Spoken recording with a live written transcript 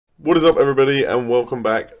What is up, everybody, and welcome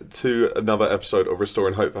back to another episode of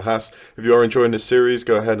Restoring Hope for Haas. If you are enjoying this series,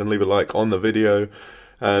 go ahead and leave a like on the video.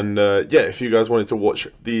 And yeah, if you guys wanted to watch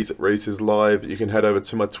these races live, you can head over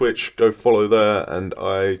to my Twitch, go follow there, and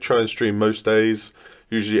I try and stream most days,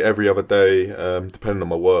 usually every other day, depending on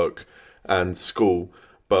my work and school.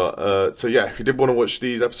 But so yeah, if you did want to watch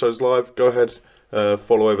these episodes live, go ahead,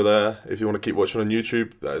 follow over there. If you want to keep watching on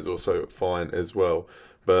YouTube, that is also fine as well.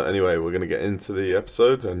 But anyway, we're going to get into the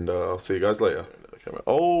episode, and I'll see you guys later.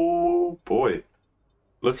 Oh boy,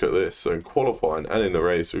 look at this. So in qualifying and in the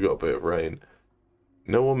race, we got a bit of rain.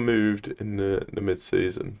 No one moved in the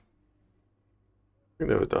mid-season. I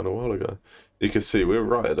think they were done a while ago. You can see we're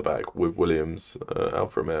right at the back with Williams,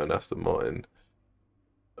 Alfa Romeo and Aston Martin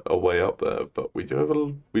are way up there. But we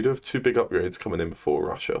do have two big upgrades coming in before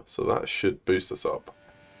Russia, so that should boost us up.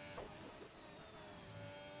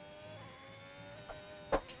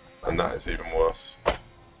 And that is even worse.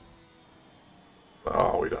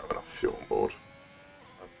 Oh, we don't have enough fuel on board.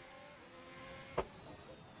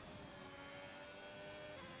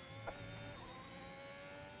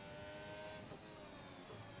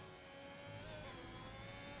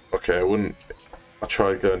 Okay, I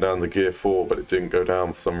tried going down to gear 4, but it didn't go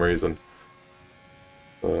down for some reason.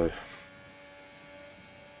 It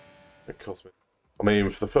cost me. I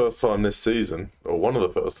mean, for the first time this season, or one of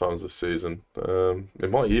the first times this season,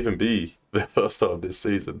 it might even be the first time this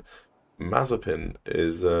season, Mazepin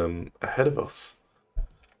is ahead of us.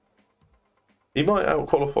 He might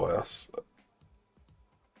out-qualify us.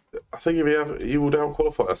 I think he would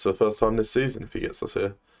out-qualify us for the first time this season if he gets us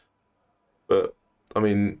here. But, I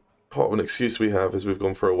mean, part of an excuse we have is we've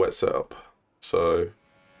gone for a wet setup. So,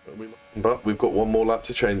 but we've got one more lap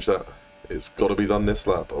to change that. It's got to be done this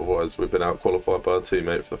lap, otherwise we've been out-qualified by a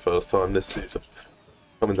teammate for the first time this season.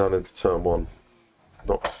 Coming down into turn 1. It's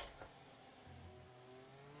not...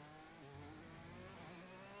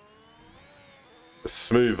 It's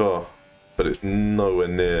smoother, but it's nowhere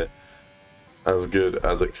near as good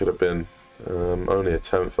as it could have been. Only a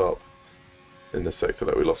 10th up in the sector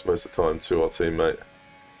that we lost most of the time to our teammate.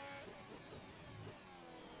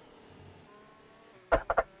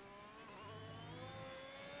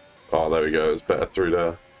 Oh, there we go. It's better through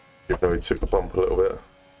there. Even though we took the bump a little bit.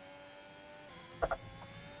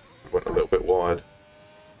 We went a little bit wide.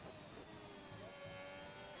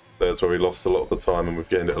 There's where we lost a lot of the time, and we've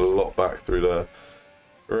gained it a lot back through there.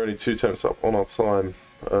 We're only 2 tenths up on our time.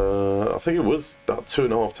 I think it was about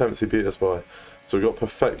 2.5 tenths he beat us by. So we've got to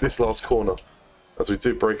perfect this last corner, as we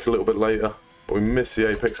do brake a little bit later. But we miss the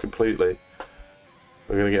apex completely.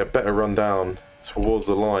 We're going to get a better run down towards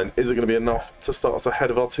the line. Is it going to be enough to start us ahead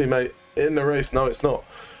of our teammate in the race? No, it's not.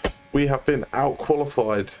 We have been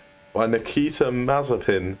out-qualified by Nikita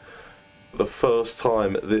Mazepin for the first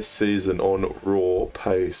time this season on raw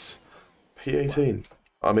pace. P18.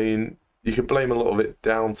 I mean, you could blame a lot of it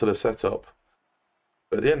down to the setup.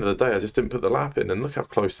 But at the end of the day, I just didn't put the lap in, and look how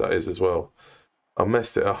close that is as well. I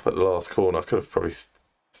messed it up at the last corner. I could have probably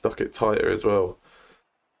stuck it tighter as well.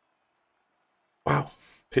 Wow,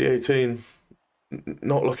 P18,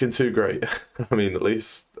 not looking too great. I mean, at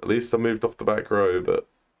least I moved off the back row, but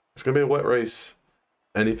it's going to be a wet race.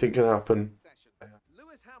 Anything can happen.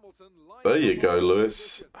 There you go,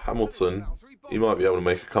 Lewis Hamilton. He might be able to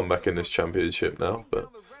make a comeback in this championship now, but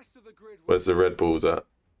where's the Red Bulls at?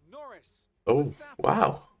 Oh,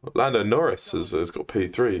 wow. Lando Norris has got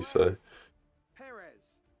P3, so...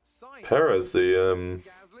 Perez, the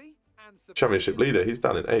championship leader, he's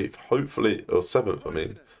down in 8th. Hopefully, or 7th, I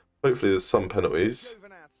mean. Hopefully there's some penalties.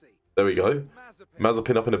 There we go.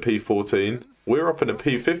 Mazepin up in a P14. We're up in a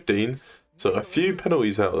P15. So a few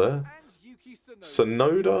penalties out there.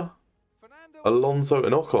 Sonoda, Alonso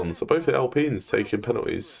and Ocon. So both the Alpines taking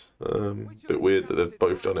penalties. Bit weird that they've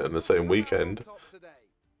both done it in the same weekend.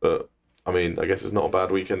 But, I mean, I guess it's not a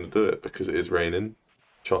bad weekend to do it because it is raining.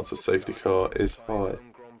 Chance of safety car is high.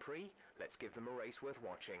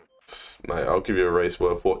 Mate, I'll give you a race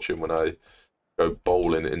worth watching when I go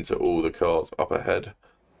bowling into all the cars up ahead.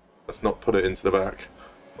 Let's not put it into the back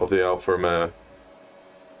of the Alfa Romeo.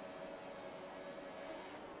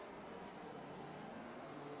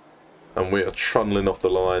 And we are trundling off the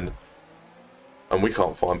line. And we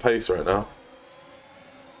can't find pace right now.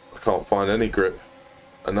 I can't find any grip.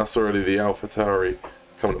 And that's already the AlphaTauri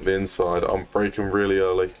coming up the inside. I'm braking really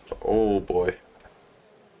early. Oh boy.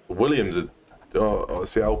 Williams is... Oh,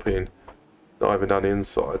 it's the Alpine. Diving down the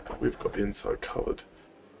inside. We've got the inside covered.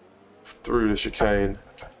 Through the chicane.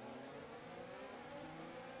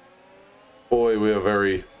 Boy, we are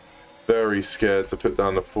very, very scared to put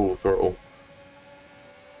down the full throttle.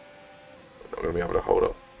 We're not going to be able to hold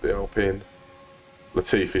up the Alpine.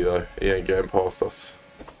 Latifi though, he ain't getting past us.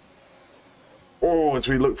 Oh, as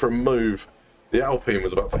we look for a move, the Alpine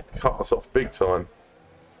was about to cut us off big time.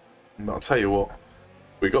 And I'll tell you what,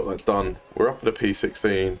 we got that done. We're up at a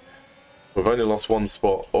P16. We've only lost one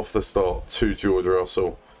spot off the start to George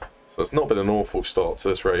Russell. So it's not been an awful start to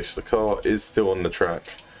this race. The car is still on the track,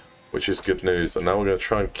 which is good news. And now we're going to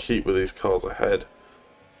try and keep with these cars ahead.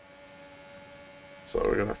 So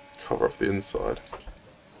we're going to cover off the inside.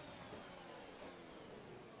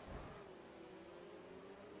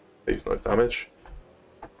 He's no damage.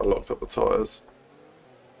 I locked up the tyres.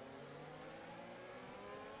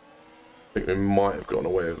 I think we might have gotten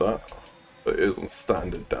away with that, but it is on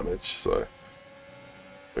standard damage, so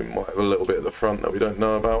we might have a little bit at the front that we don't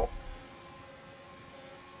know about.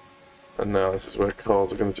 And now this is where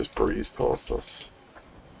cars are going to just breeze past us.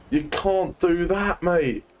 You can't do that,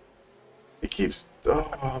 mate! It keeps...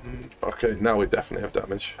 Oh, okay, now we definitely have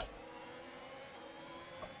damage.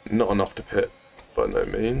 Not enough to pit, by no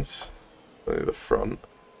means. Only the front.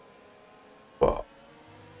 But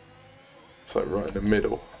it's like right in the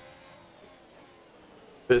middle.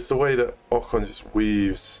 But it's the way that Ocon just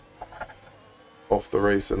weaves off the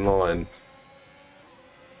racing line.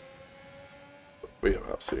 We have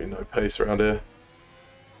absolutely no pace around here.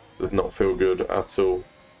 Does not feel good at all.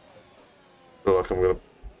 I feel like I'm going to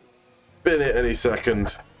bin it any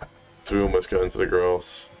second. So we almost go into the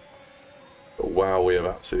grass. But wow, we have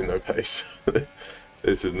absolutely no pace.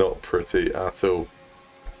 This is not pretty at all.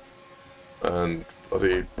 And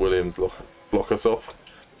bloody Williams block us off.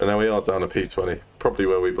 And now we are down to P20. Probably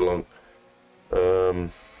where we belong. Whoa,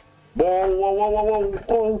 whoa, whoa, whoa, whoa,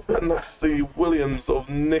 whoa. And that's the Williams of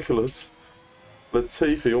Nicholas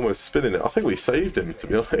Latifi almost spinning it. I think we saved him, to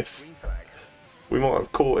be honest. We might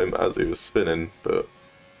have caught him as he was spinning, but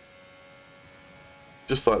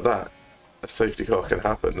just like that, a safety car can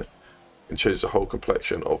happen and change the whole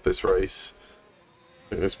complexion of this race. I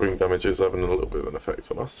think this wing damage is having a little bit of an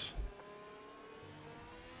effect on us.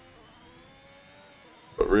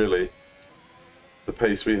 But really, the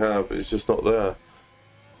pace we have is just not there.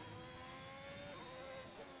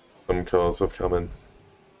 Some cars have come in.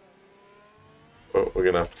 Well, we're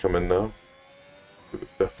going to have to come in now.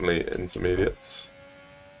 It's definitely intermediates.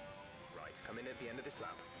 Right, come in at the end of this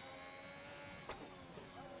lap.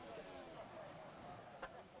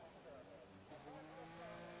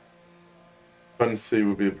 Fantasy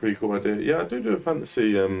would be a pretty cool idea. Yeah, I do a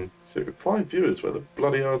fantasy. So 5 viewers. Where the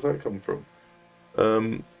bloody hell has that come from?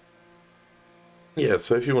 Yeah,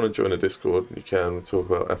 so if you want to join a Discord, you can. We'll talk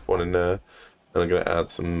about F1 in there, and I'm going to add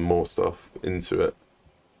some more stuff into it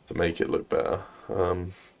to make it look better.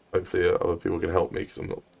 Hopefully other people can help me because I'm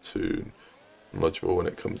not too knowledgeable when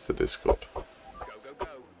it comes to Discord. Go, go, go.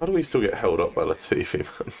 How do we still get held up by Latifi,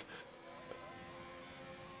 man?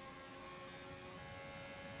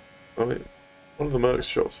 I mean, one of the Mercs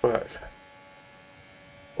shops back.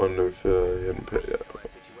 Wonder if he hadn't pit yet. The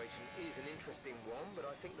situation is an interesting one, but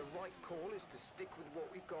I think the right call is to stick with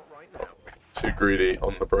what we've got right now. Too greedy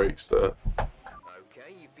on the brakes there.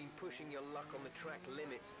 Okay, you've been pushing your luck on the track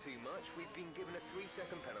limits too much. We've been given a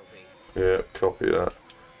 3-second penalty. Yeah, copy that.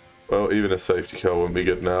 Well, even a safety car wouldn't be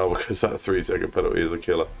good now because that 3-second penalty is a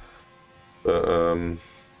killer. But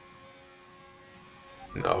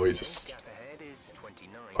no, we just Gap ahead is 29.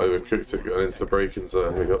 overcooked it going into the braking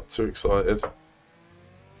zone. We got too excited,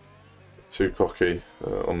 too cocky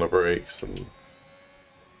on the brakes, and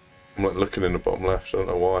I'm like looking in the bottom left. I don't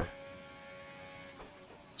know why.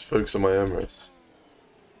 Just focus on my own race.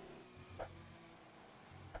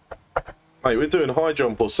 Mate, we're doing high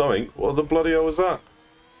jump or something. What the bloody hell was that?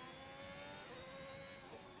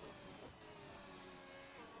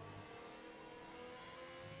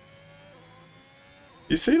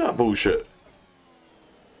 You see that bullshit?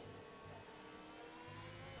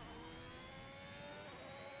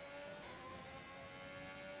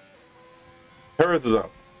 Perez is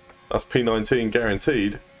up. That's P19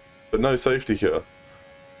 guaranteed, but no safety car.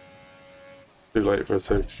 Too late for a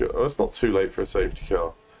safety car. Oh, it's not too late for a safety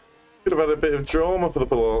car. Could have had a bit of drama for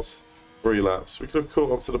the last 3 laps. We could have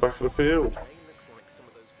caught up to the back of the field.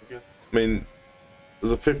 I mean,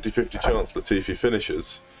 there's a 50-50 chance Latifi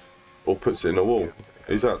finishes or puts it in a wall.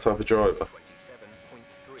 He's that type of driver.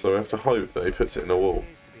 So we have to hope that he puts it in a wall.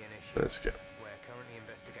 Let's go.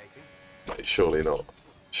 Mate, surely not.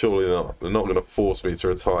 Surely not. They're not going to force me to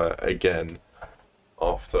retire again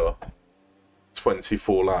after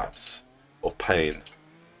 24 laps of pain.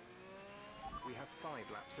 We have 5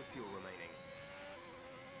 laps of fuel remaining.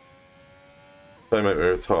 Don't make me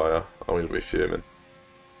retire. I'm going to be fuming.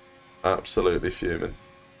 Absolutely fuming.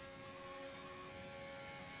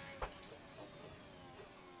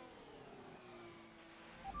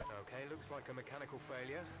 looks like a mechanical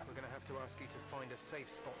failure. We're going to have to ask you to find a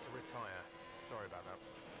safe spot to retire. Sorry about that.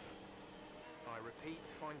 I repeat,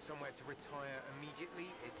 find somewhere to retire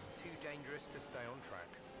immediately. It's too dangerous to stay on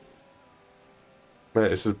track. Mate,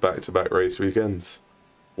 this is back-to-back race weekends.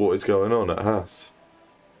 What is going on at Haas?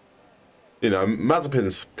 You know,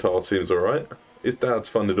 Mazepin's car seems alright. His dad's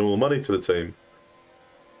funded all the money to the team.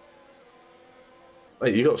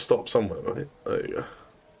 Mate, you got to stop somewhere, mate. There you go.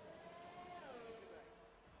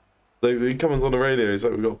 He comes on the radio, he's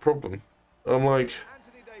like, we've got a problem. I'm like,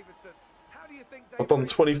 I've done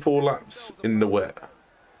 24 laps in the wet.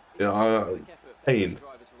 You know, pain.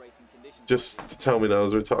 Just to tell me that I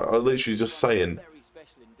was retired. I was literally just saying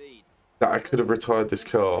that I could have retired this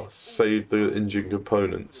car, saved the engine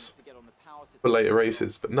components for later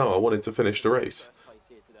races, but no, I wanted to finish the race.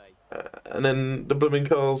 And then the blooming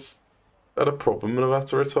car's had a problem and I've had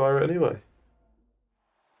to retire it anyway.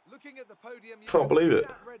 Can't believe it.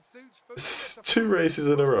 It's 2 races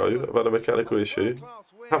in a row I've had a mechanical issue.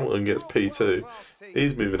 Hamilton gets P2.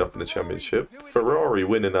 He's moving up in the championship. Ferrari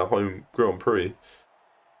winning our home Grand Prix.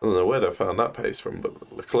 I don't know where they found that pace from,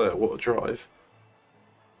 but Leclerc, what a drive.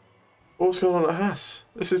 What's going on at Haas?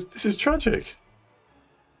 This is tragic.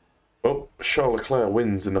 Well, Charles Leclerc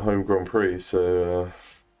wins in the home Grand Prix, so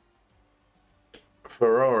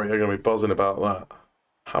Ferrari are going to be buzzing about that.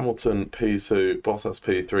 Hamilton P2, Bottas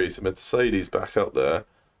P3, so Mercedes back up there.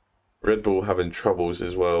 Red Bull having troubles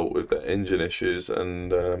as well with their engine issues,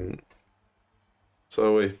 and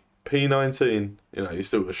so we P19. You know, you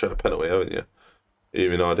still got to shed a penalty, haven't you?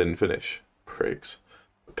 Even though I didn't finish, prigs.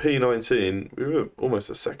 P19, we were almost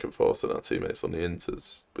a second faster than our teammates on the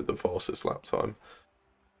Inters with the fastest lap time.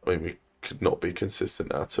 I mean, we could not be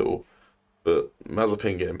consistent at all. But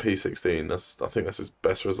Mazepin getting P16, I think that's his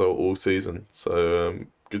best result all season. So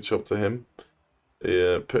good job to him.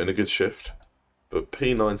 Yeah, put in a good shift. But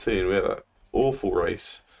P19, we had that awful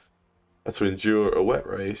race. Had to endure a wet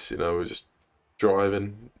race. You know, we were just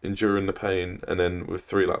driving, enduring the pain, and then with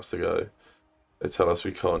 3 laps to go, they tell us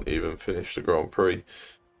we can't even finish the Grand Prix.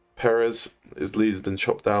 Perez, his lead has been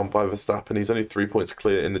chopped down by Verstappen. He's only 3 points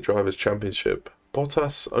clear in the Drivers' Championship.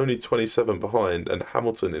 Bottas only 27 behind, and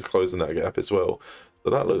Hamilton is closing that gap as well. So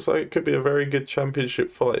that looks like it could be a very good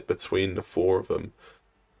championship fight between the 4 of them.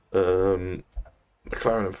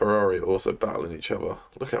 McLaren and Ferrari are also battling each other.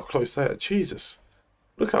 Look how close they are. Jesus.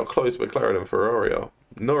 Look how close McLaren and Ferrari are.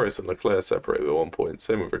 Norris and Leclerc separated with 1 point.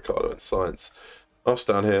 Same with Ricciardo and Sainz. Us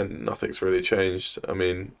down here, nothing's really changed. I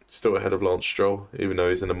mean, still ahead of Lance Stroll, even though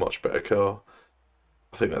he's in a much better car.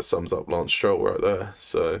 I think that sums up Lance Stroll right there.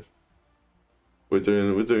 So we're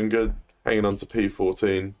doing good. Hanging on to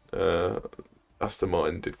P14. Aston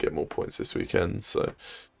Martin did get more points this weekend. So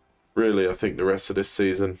really, I think the rest of this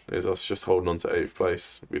season is us just holding on to 8th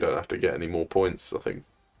place. We don't have to get any more points. I think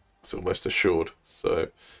it's almost assured. So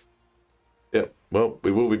yeah, well,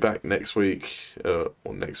 we will be back next week, or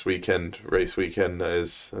next weekend, race weekend, that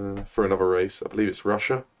is, for another race. I believe it's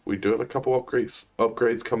Russia. We do have a couple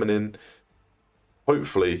upgrades coming in.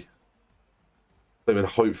 Hopefully,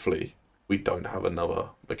 we don't have another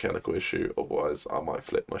mechanical issue. Otherwise, I might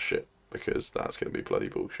flip my shit, because that's going to be bloody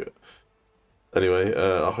bullshit. Anyway,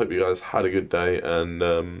 I hope you guys had a good day,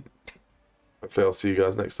 and hopefully I'll see you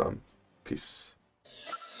guys next time. Peace.